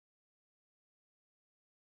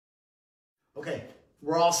Okay,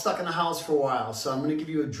 we're all stuck in the house for a while, so I'm going to give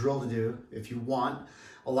you a drill to do if you want.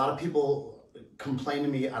 A lot of people complain to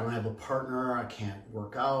me, I don't have a partner, I can't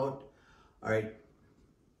work out. All right,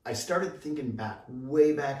 I started thinking back,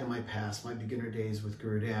 way back in my past, my beginner days with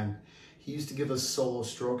Guru Dan. He used to give us solo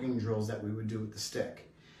stroking drills that we would do with the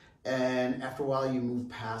stick. And after a while, you move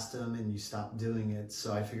past them and you stop doing it.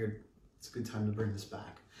 So I figured it's a good time to bring this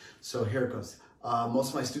back. So here it goes. Most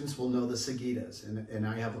of my students will know the Seguidas, and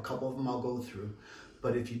I have a couple of them I'll go through.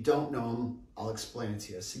 But if you don't know them, I'll explain it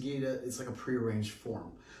to you. Seguida, it's like a prearranged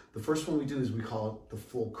form. The first one we do is we call it the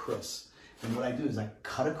full cross. And what I do is I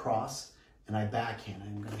cut across and I backhand.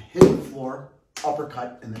 I'm gonna hit the floor,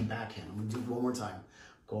 uppercut, and then backhand. I'm gonna do it one more time.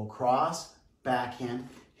 Go across, backhand,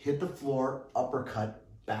 hit the floor, uppercut,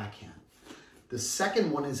 backhand. The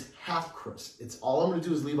second one is half cross. It's all I'm gonna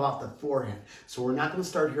do is leave off the forehand. So we're not gonna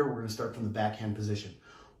start here, we're gonna start from the backhand position.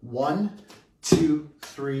 1, 2,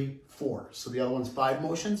 3, 4. So the other one's 5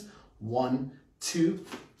 motions. 1, 2,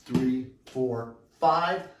 3, 4,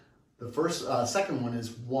 5. The second one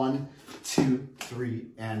is 1, 2, 3,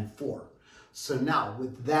 and 4. So now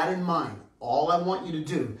with that in mind, all I want you to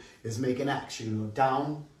do is make an X. You're gonna go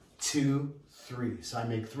down, 2, 3. So I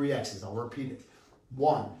make 3 X's, I'll repeat it.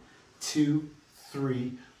 1, 2,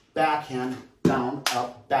 3, backhand, down,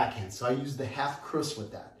 up, backhand. So I use the half cross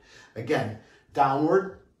with that. Again,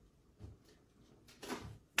 downward.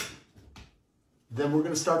 Then we're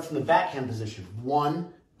gonna start from the backhand position.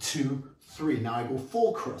 1, 2, 3. Now I go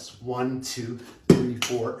full cross. 1, 2, 3,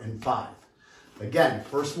 4, and 5. Again,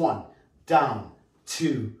 first one, down,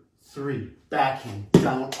 2, 3, backhand,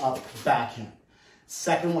 down, up, backhand.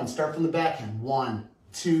 Second one, start from the backhand. 1,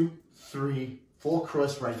 2, 3, full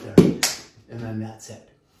cross right there. And then that's it.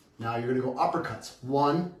 Now you're gonna go uppercuts.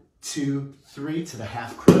 1, 2, 3 to the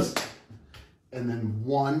half cross. And then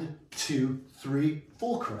 1, 2, 3,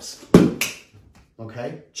 full cross.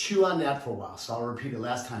 Okay, chew on that for a while. So I'll repeat it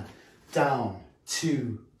last time. Down,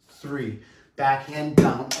 2, 3, backhand,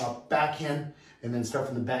 down, up, backhand. And then start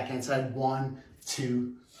from the backhand side. 1,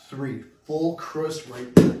 2, 3, full cross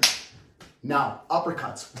right there. Now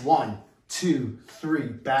uppercuts. 1, 2, 3,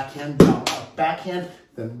 backhand, down, up, backhand.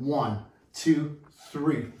 Then 1, 2,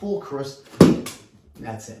 3, full cross.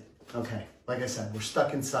 That's it. Okay, like I said, we're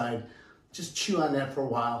stuck inside. Just chew on that for a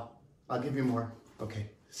while. I'll give you more.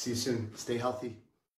 Okay, see you soon. Stay healthy.